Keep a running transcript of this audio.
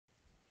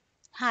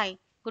Hi,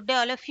 good day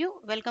all of you.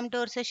 Welcome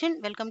to our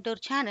session. Welcome to our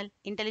channel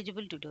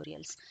Intelligible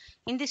Tutorials.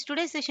 In this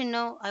today's session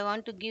now I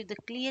want to give the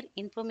clear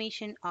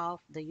information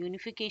of the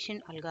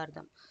unification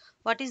algorithm.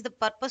 What is the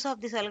purpose of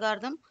this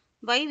algorithm?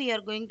 Why we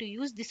are going to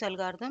use this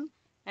algorithm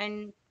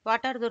and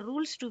what are the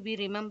rules to be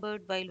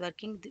remembered while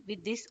working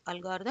with this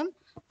algorithm?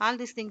 All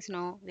these things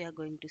now we are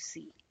going to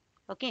see.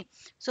 Okay,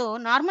 so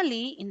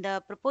normally in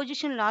the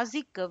proposition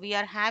logic we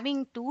are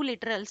having two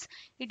literals.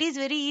 It is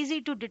very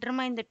easy to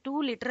determine the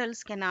two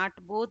literals cannot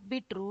both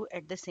be true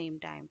at the same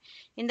time.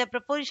 In the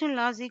proposition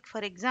logic,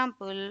 for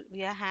example,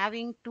 we are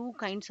having two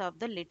kinds of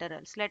the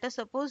literals. Let us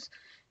suppose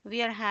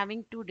we are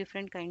having two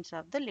different kinds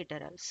of the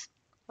literals.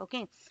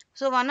 Okay,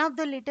 so one of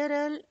the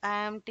literal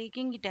I am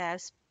taking it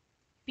as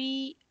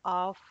p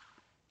of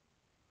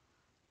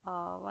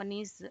one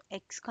is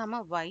x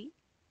comma y.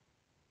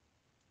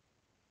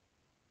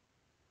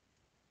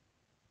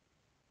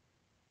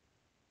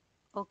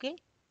 Okay,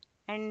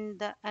 and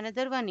the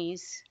another one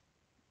is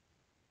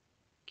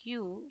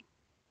q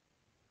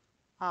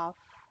of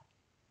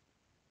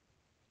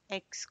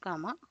x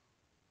comma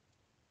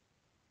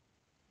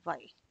y.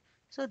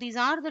 So these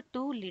are the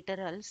two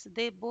literals.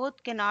 They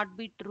both cannot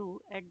be true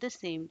at the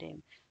same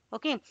time.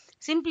 Okay,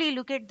 simply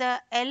look at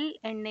the L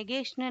and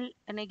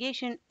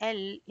negation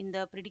L in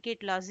the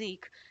predicate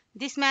logic.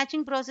 This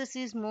matching process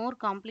is more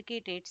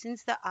complicated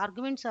since the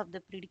arguments of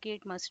the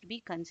predicate must be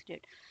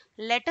considered.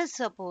 Let us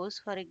suppose,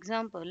 for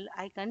example,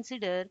 I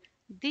consider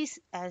this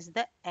as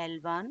the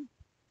L1,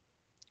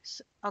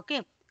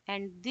 okay,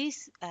 and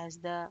this as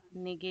the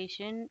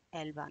negation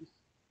L1.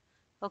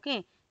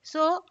 Okay,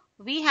 so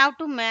we have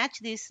to match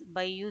this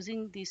by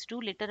using these two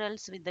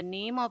literals with the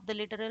name of the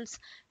literals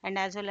and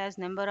as well as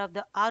number of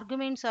the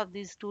arguments of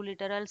these two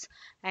literals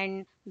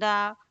and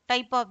the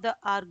type of the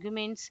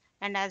arguments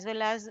and as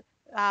well as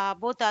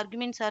both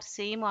arguments are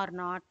same or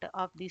not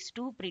of these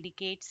two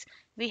predicates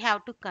we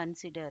have to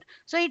consider.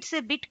 So it's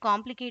a bit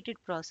complicated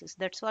process,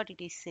 that's what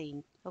it is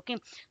saying. Okay,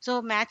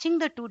 so matching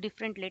the two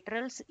different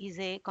literals is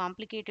a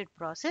complicated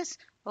process.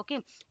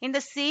 Okay, in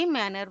the same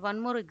manner, one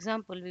more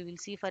example we will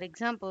see. For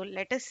example,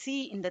 let us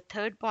see in the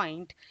third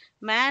point,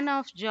 man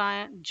of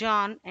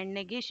John and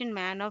negation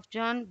man of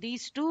John.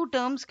 These two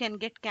terms can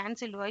get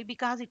cancelled. Why?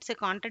 Because it's a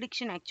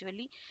contradiction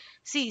actually.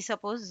 See,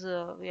 suppose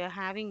we are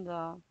having,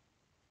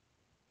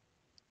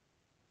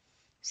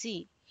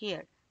 see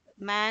here,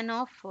 man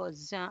of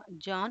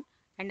John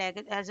and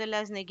as well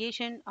as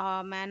negation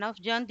man of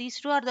John. These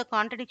two are the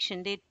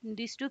contradiction.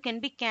 These two can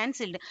be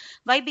cancelled.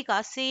 Why?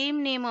 Because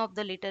same name of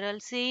the literal,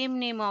 same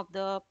name of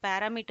the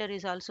parameter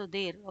is also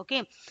there.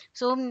 Okay,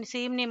 so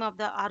same name of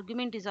the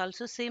argument is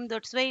also same.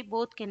 That's why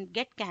both can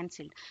get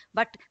cancelled.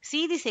 But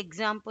see this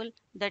example,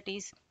 that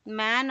is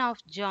man of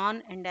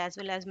John and as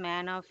well as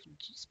man of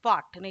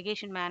Spot,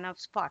 negation man of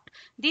Spot.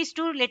 These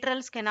two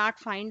literals cannot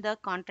find the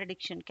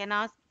contradiction,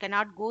 cannot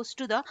goes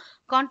to the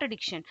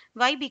contradiction.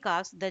 Why?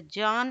 Because the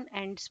John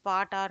and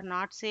Spot are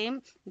not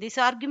same. This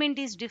argument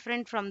is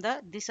different from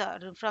the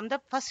from the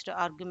first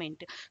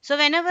argument. So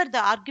whenever the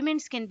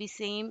arguments can be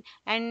same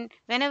and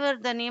whenever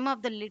the name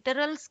of the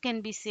literals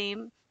can be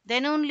same,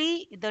 then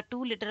only the two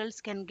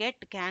literals can get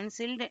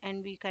cancelled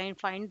and we can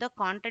find the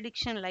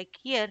contradiction like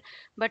here.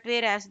 But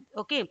whereas,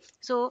 okay,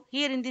 so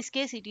here in this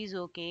case it is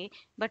okay,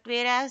 but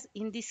whereas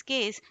in this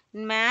case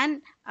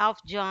man of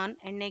John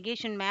and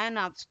negation man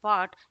of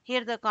Spot,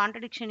 here the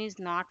contradiction is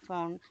not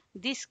found.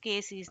 This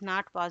case is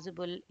not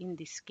possible in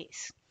this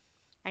case.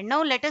 And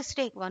now let us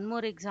take one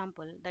more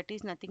example, that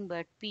is nothing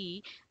but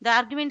P. The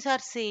arguments are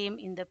same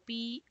in the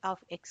P of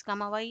x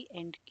comma y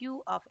and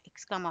Q of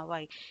x comma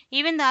y.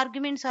 Even the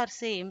arguments are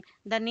same,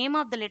 the name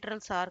of the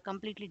literals are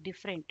completely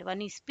different.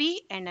 One is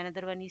P and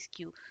another one is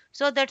Q.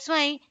 So that's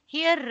why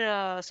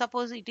here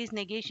suppose it is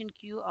negation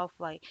Q of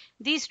y.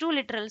 These two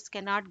literals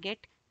cannot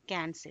get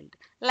cancelled.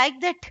 Like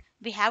that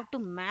we have to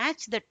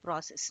match that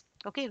process.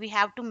 Okay, we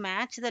have to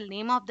match the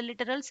name of the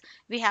literals,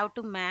 we have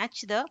to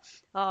match the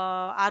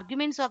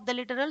arguments of the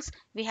literals,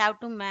 we have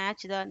to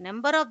match the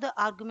number of the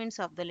arguments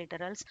of the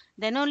literals,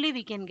 then only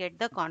we can get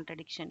the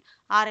contradiction,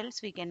 or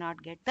else we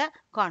cannot get the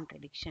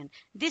contradiction.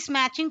 This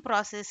matching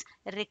process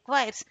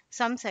requires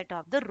some set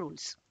of the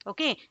rules.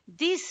 Okay,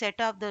 this set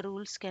of the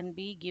rules can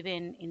be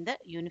given in the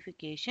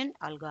unification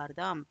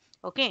algorithm.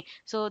 Okay,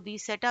 so the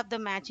set of the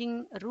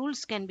matching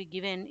rules can be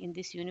given in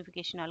this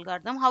unification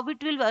algorithm. How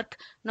it will work,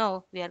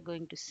 now we are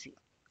going to see.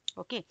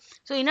 Okay,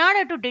 so in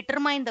order to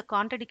determine the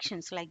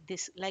contradictions like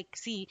this, like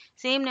see,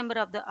 same number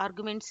of the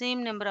arguments,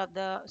 same number of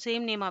the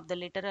same name of the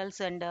literals,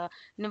 and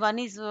one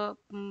is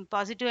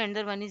positive and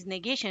the one is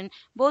negation,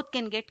 both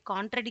can get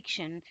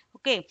contradiction.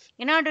 Okay,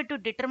 in order to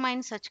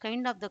determine such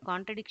kind of the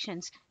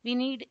contradictions, we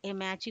need a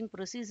matching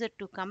procedure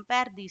to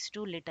compare these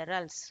two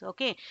literals.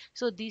 Okay,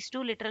 so these two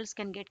literals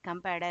can get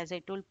compared as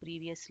I told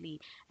previously,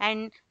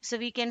 and so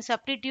we can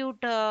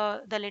substitute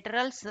the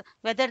literals,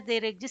 whether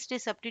there exists a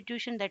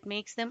substitution that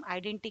makes them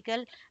identical.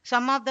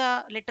 Some of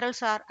the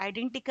literals are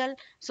identical.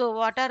 So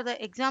what are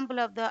the example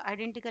of the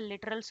identical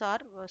literals are,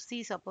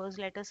 see, suppose,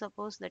 let us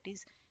suppose that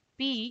is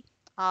P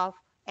of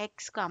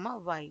x comma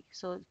y.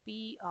 So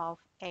P of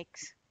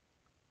x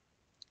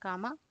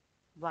comma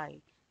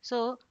y.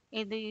 So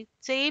in the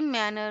same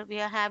manner we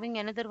are having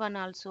another one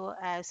also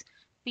as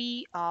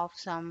p of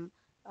some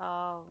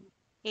uh,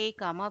 a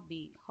comma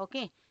b.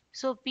 Okay,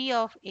 so p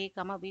of a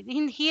comma b,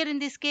 in here in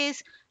this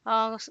case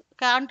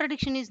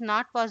contradiction is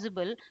not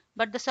possible,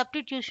 but the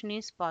substitution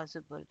is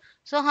possible.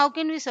 So how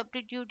can we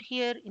substitute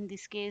here in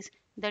this case?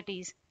 That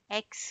is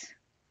x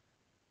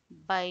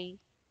by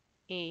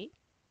a,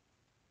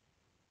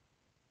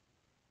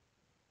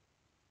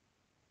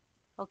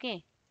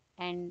 okay,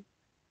 and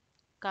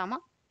comma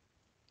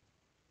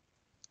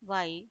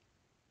y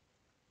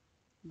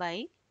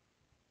by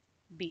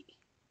b.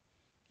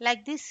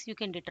 Like this you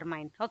can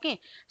determine. Okay,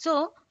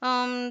 so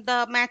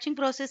the matching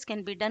process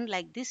can be done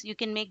like this. You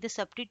can make the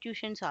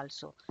substitutions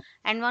also.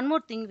 And one more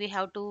thing we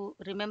have to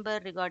remember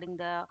regarding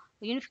the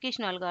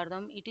unification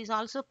algorithm, it is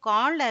also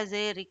called as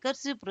a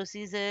recursive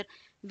procedure,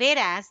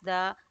 whereas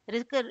the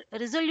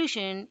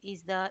resolution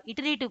is the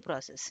iterative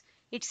process.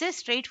 It's a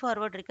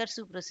straightforward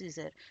recursive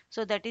procedure,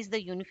 so that is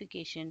the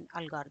unification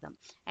algorithm.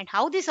 And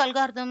how this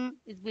algorithm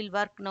will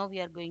work, now we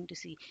are going to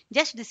see.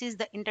 Just this is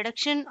the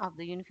introduction of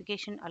the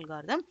unification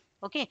algorithm.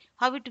 Okay,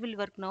 how it will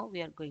work now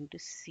we are going to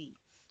see.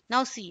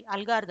 Now see,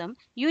 algorithm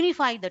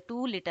unify the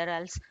two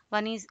literals,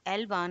 one is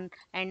L1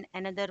 and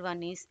another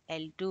one is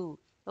L2.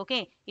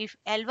 Okay, if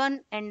L1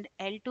 and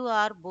L2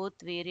 are both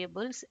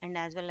variables and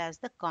as well as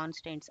the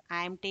constants,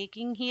 I am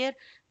taking here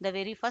the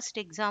very first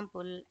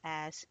example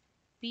as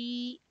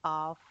p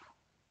of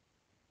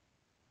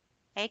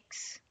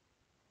x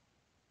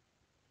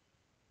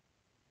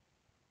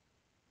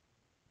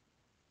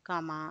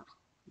comma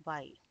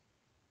y.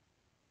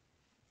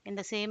 In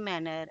the same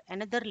manner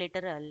another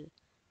literal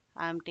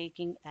I am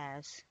taking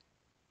as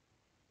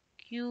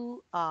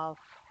q of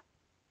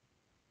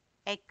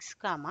x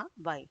comma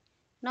y.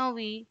 Now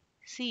we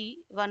see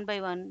one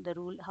by one the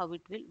rule how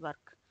it will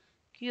work.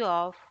 Q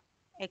of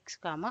x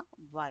comma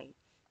y.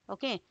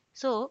 Okay,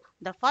 so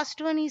the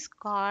first one is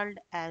called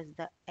as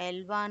the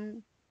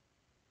L1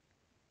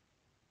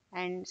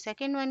 and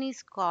second one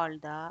is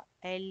called the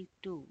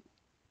L2.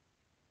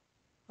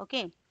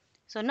 Okay,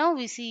 so now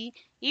we see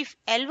if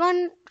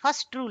L1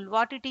 first rule,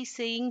 what it is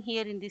saying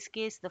here in this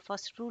case, the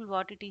first rule,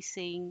 what it is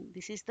saying,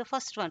 this is the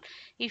first one.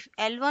 If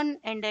L1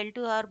 and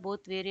L2 are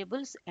both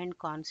variables and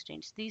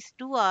constants, these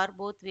two are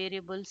both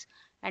variables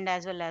and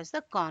as well as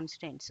the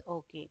constants.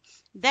 Okay,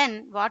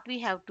 then what we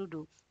have to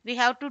do? We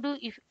have to do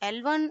if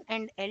L1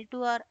 and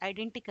L2 are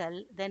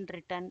identical, then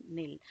return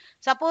nil.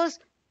 Suppose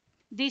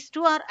these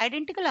two are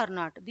identical or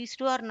not, these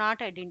two are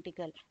not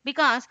identical,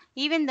 because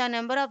even the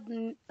number of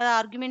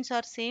arguments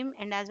are same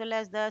and as well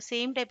as the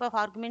same type of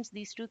arguments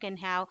these two can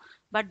have,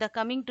 but the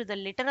coming to the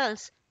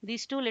literals,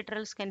 these two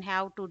literals can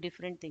have two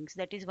different things,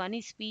 that is one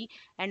is p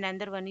and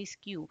another one is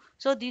q,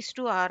 so these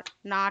two are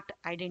not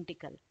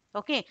identical.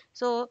 Okay,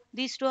 so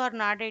these two are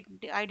not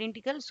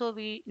identical, so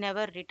we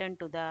never return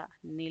to the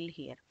nil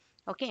here.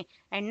 Okay,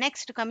 and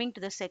next coming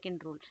to the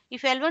second rule,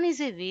 if L1 is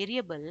a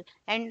variable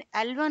and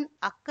L1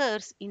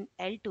 occurs in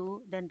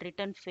L2, then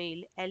return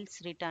fail,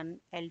 else return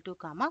L2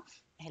 comma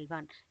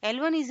L1.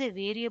 L1 is a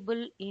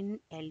variable in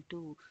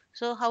L2.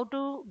 So how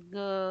to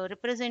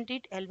represent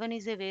it? L1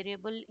 is a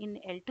variable in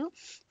L2.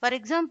 For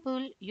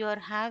example, you are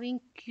having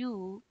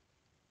Q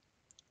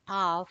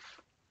of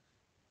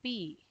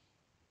P,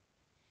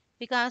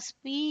 because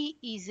P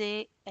is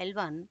a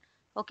L1.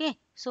 Okay,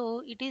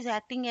 so it is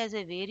acting as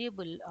a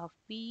variable of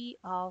P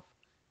of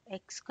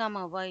x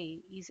comma y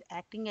is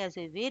acting as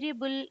a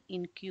variable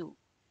in Q.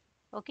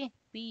 Okay,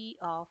 p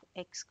of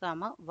x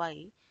comma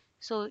y,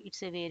 so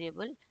it's a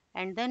variable,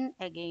 and then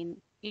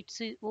again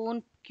its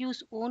own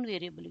q's own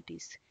variable it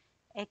is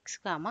x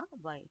comma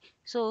y.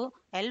 So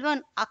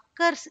L1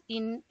 occurs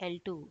in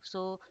L2,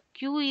 so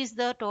q is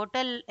the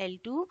total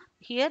L2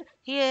 here,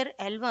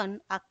 L1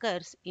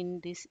 occurs in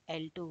this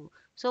L2.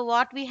 So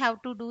what we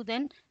have to do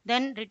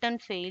then return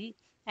fail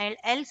and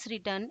else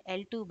return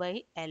L2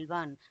 by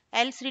L1,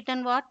 else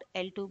return what,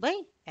 L2 by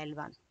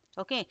L1.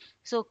 Okay,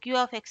 so q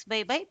of x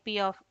by p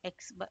of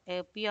x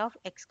p of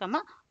x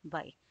comma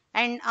y,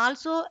 and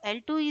also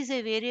L2 is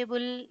a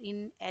variable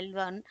in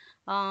L1,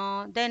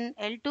 then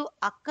L2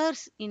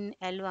 occurs in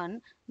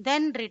L1,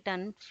 then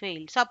return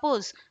failed.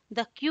 Suppose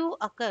the q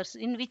occurs,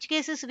 in which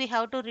cases we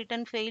have to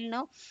return fail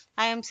now?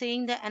 I am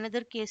saying the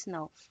another case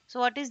now. So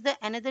what is the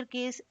another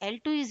case?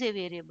 L2 is a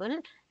variable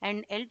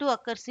and L2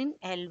 occurs in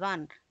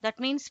L1, that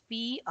means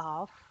p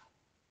of,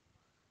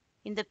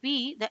 in the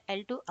p the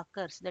L2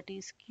 occurs, that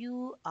is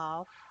q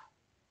of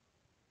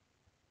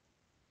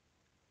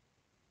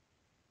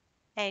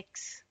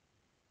x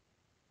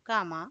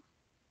comma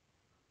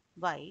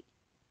y.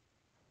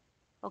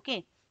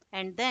 Okay,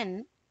 and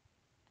then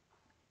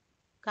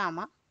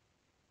comma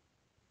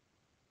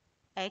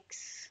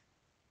x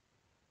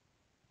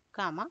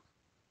comma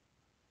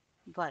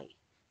y.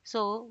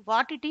 So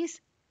what it is?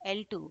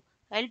 L2,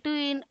 L2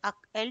 in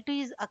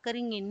L2 is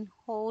occurring in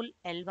whole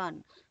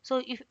L1.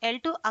 So if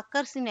L2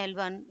 occurs in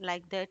L1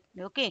 like that,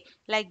 okay,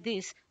 like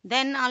this,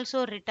 then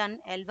also return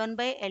L1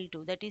 by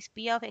L2, that is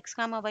P of x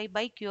comma y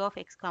by Q of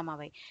x comma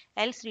y,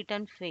 else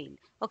return fail.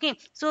 Okay,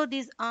 so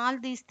these all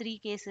these three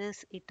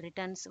cases it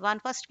returns one.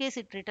 First case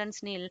it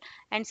returns nil,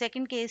 and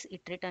second case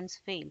it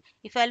returns fail.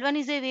 If L1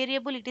 is a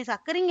variable, it is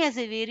occurring as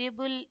a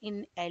variable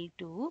in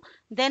L2,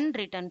 then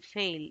return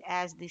fail,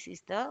 as this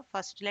is the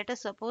first. Let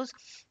us suppose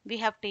we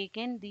have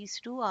taken these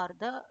two are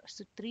the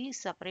three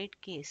separate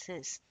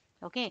cases.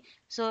 Okay,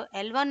 so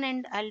L1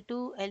 and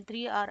L2,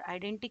 L3 are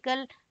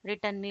identical,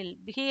 return nil.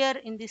 Here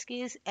in this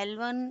case,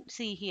 L1,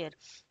 see here,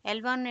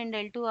 L1 and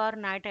L2 are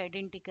not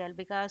identical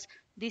because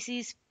this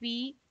is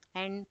P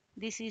and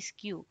this is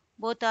Q.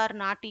 Both are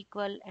not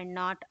equal and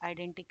not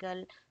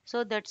identical.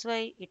 So that's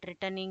why it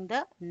returning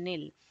the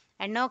nil.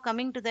 And now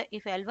coming to the,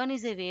 if L1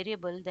 is a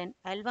variable, then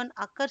L1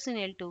 occurs in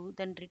L2,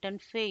 then return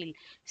fail.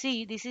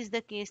 See, this is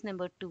the case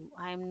number 2.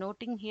 I am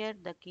noting here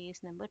the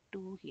case number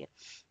 2 here.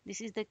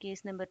 This is the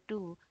case number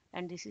 2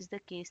 and this is the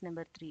case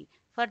number 3.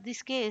 For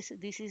this case,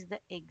 this is the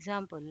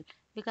example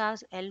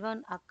because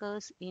L1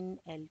 occurs in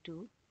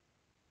L2.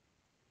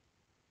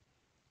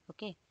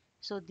 Okay,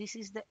 so this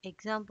is the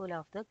example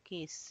of the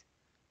case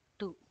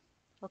 2.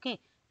 Okay,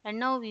 and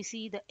now we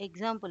see the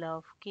example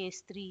of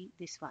case 3,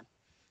 this one.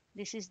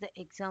 This is the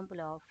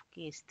example of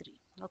case 3.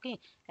 Okay,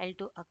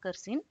 L2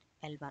 occurs in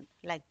L1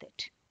 like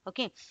that.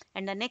 Okay,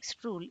 and the next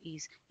rule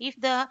is if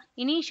the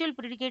initial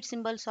predicate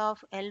symbols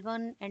of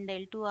L1 and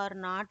L2 are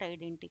not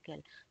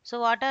identical.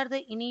 So what are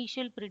the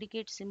initial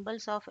predicate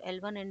symbols of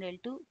L1 and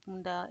L2?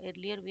 The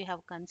earlier we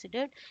have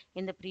considered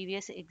in the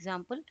previous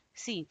example.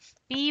 See,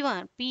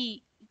 P1,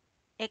 P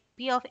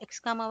of x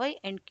comma y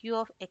and Q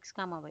of x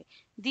comma y.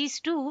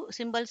 These two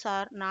symbols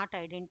are not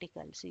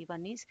identical. See,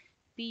 one is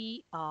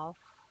P of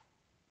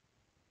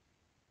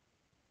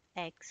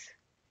x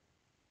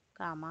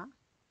comma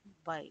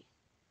y,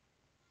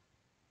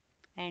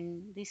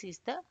 and this is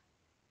the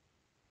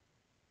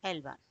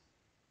L1.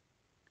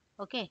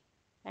 Okay,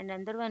 and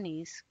another one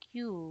is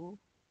Q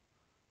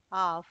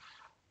of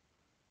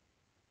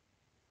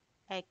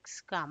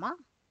x comma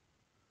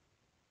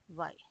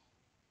y.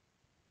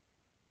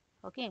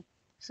 Okay,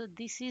 so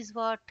this is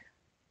what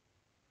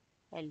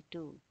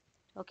L2.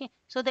 Okay,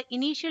 so the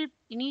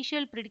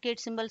initial predicate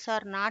symbols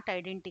are not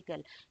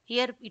identical.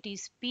 Here it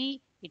is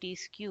P, it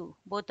is Q,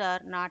 both are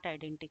not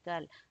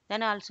identical,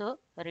 then also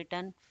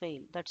return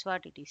fail. That's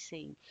what it is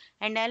saying.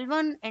 And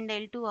L1 and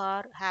L2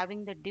 are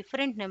having the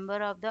different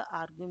number of the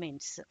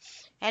arguments.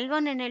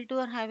 L1 and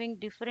L2 are having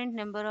different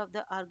number of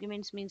the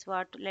arguments means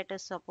what? Let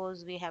us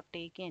suppose we have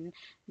taken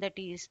that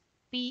is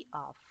P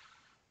of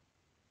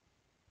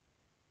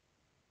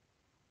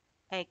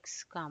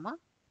x comma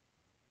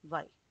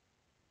y.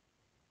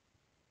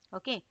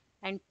 Okay,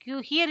 and Q,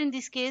 here in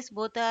this case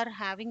both are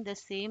having the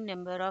same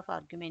number of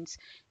arguments.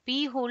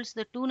 P holds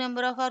the two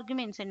number of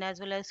arguments and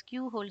as well as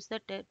Q holds the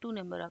two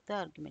number of the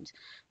arguments.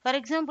 For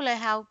example, I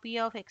have P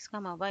of x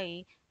comma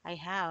y. I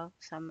have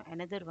some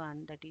another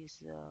one that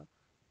is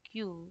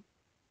Q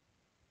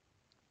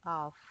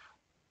of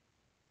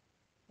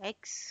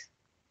x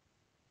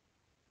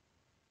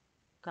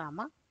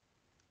comma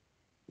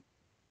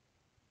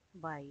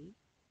y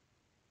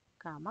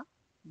comma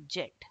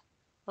z.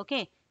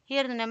 Okay,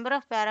 here the number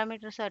of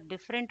parameters are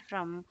different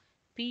from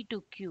P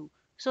to Q,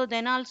 so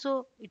then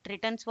also it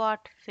returns what?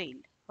 Fail.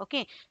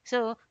 Okay,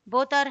 so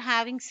both are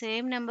having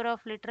same number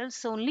of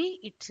literals only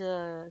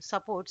it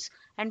supports,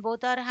 and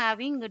both are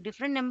having a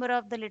different number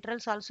of the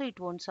literals also it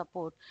won't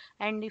support.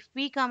 And if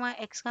P comma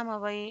x comma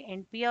y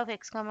and P of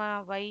x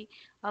comma y,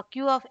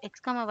 Q of x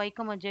comma y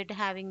comma z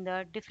having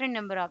the different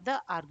number of the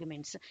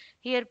arguments,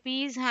 here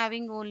P is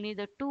having only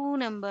the two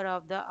number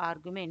of the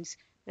arguments,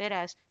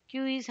 whereas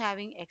Q is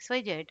having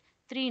xyz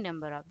three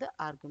number of the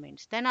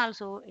arguments, then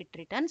also it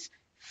returns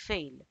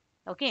fail.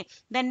 Okay,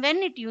 then when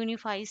it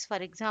unifies, for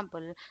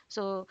example,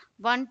 so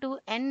 1 to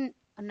n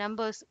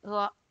numbers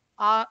who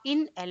are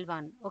in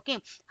L1. Okay,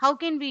 how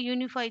can we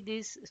unify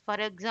this? For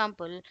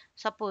example,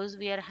 suppose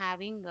we are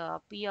having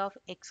P of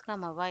x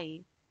comma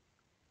y,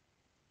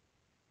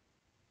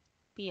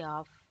 P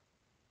of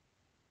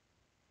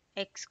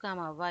x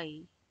comma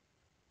y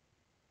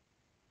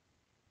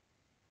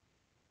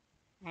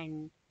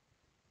and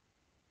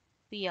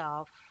P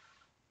of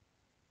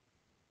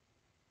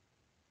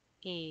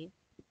a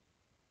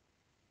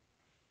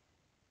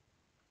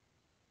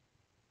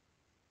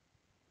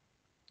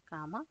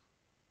comma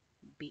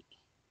b.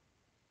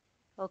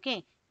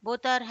 Okay,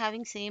 both are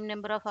having same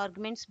number of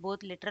arguments, both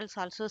literals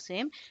also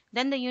same,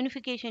 then the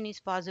unification is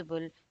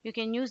possible. You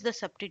can use the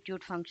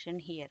substitute function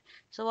here.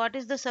 So what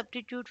is the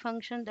substitute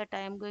function that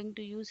I am going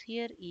to use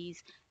here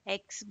is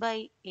x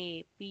by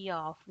a p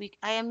of,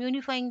 I am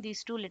unifying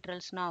these two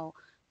literals now.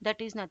 That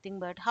is nothing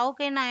but, how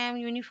can I am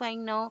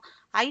unifying now?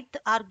 Ith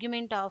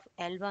argument of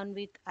L1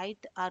 with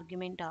ith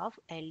argument of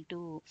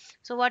L2.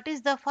 So what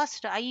is the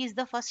first? I is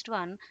the first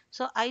one,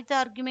 so ith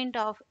argument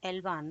of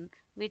L1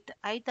 with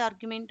ith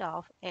argument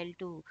of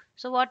L2.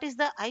 So what is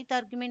the ith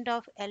argument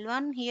of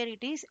L1? Here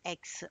it is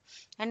x.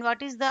 And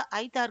what is the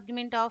ith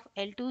argument of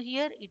L2?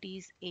 Here it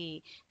is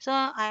a. So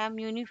I am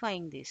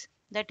unifying this.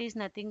 That is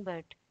nothing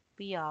but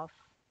p of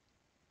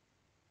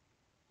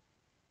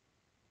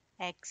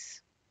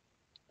x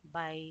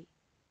by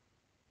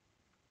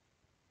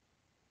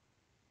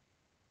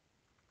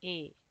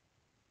a,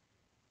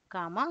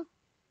 comma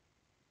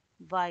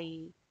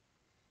y.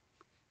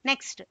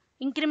 Next,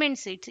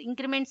 increments it,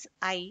 increments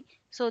I.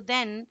 So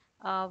then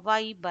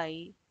y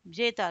by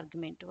jth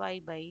argument,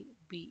 y by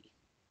b.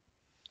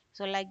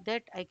 So like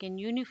that, I can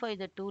unify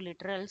the two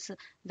literals.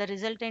 The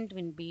resultant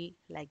will be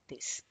like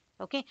this.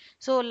 Okay.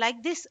 So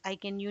like this, I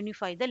can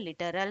unify the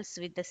literals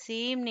with the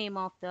same name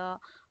of the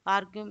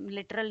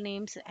literal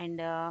names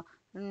and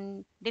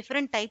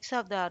different types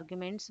of the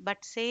arguments,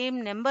 but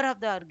same number of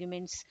the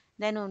arguments.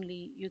 Then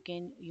only you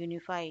can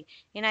unify.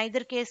 In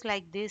either case,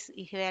 like this,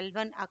 if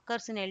L1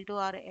 occurs in L2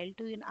 or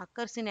L2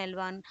 occurs in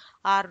L1,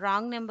 or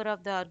wrong number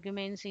of the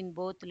arguments in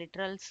both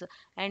literals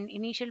and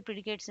initial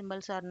predicate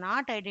symbols are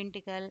not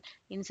identical,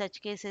 in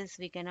such cases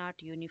we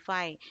cannot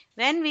unify.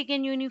 When we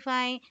can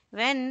unify?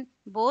 When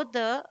both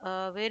the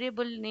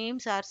variable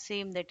names are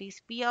same, that is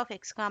p of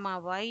x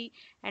comma y,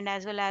 and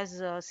as well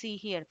as see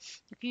here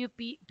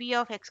p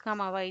of x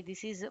comma y,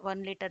 this is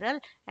one literal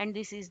and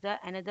this is the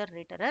another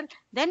literal.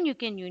 Then you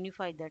can unify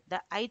that the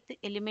ith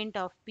element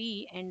of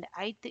p and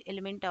ith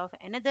element of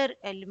another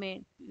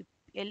element,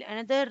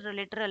 another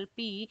literal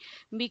p,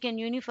 we can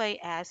unify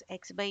as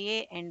x by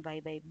a and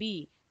y by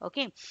b.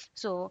 Okay.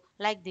 So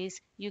like this,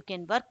 you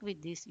can work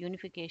with this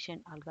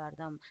unification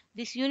algorithm.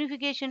 This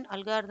unification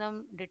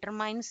algorithm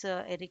determines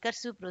a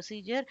recursive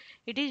procedure.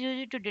 It is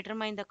used to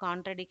determine the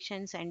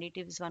contradictions, and it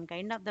is one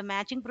kind of the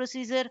matching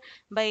procedure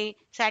by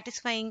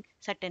satisfying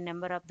certain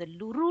number of the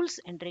rules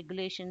and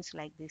regulations.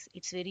 Like this,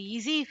 it's very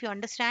easy. If you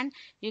understand,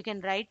 you can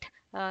write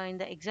in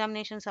the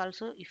examinations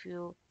also. If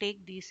you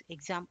take these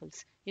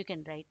examples, you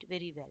can write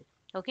very well.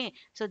 Okay.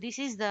 So this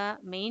is the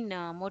main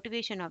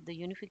motivation of the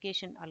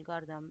unification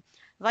algorithm.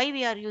 Why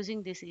we are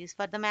using this is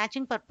for the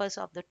matching purpose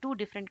of the two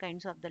different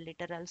kinds of the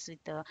literals.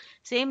 With the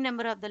same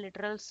number of the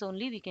literals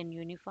only we can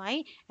unify,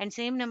 and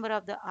same number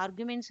of the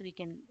arguments we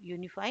can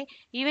unify.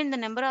 Even the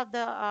number of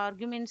the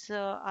arguments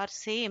are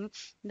same,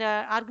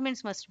 the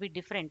arguments must be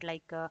different,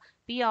 like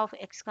p of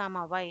x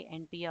comma y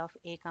and p of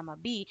a comma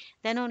b.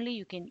 Then only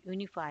you can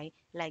unify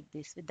like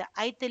this, with the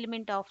ith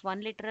element of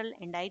one literal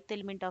and ith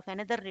element of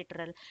another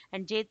literal,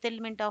 and jth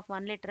element of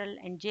one literal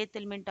and jth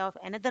element of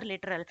another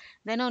literal.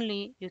 Then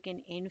only you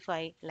can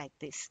unify like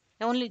this.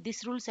 Only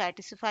this rule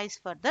satisfies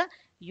for the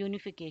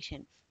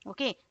unification.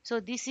 Okay. So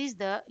this is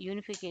the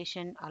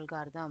unification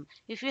algorithm.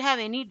 If you have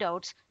any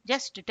doubts,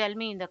 just tell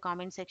me in the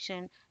comment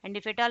section. And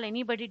if at all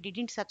anybody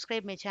didn't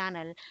subscribe my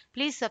channel,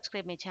 please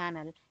subscribe my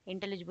channel,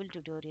 Intelligible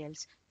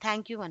Tutorials.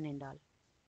 Thank you one and all.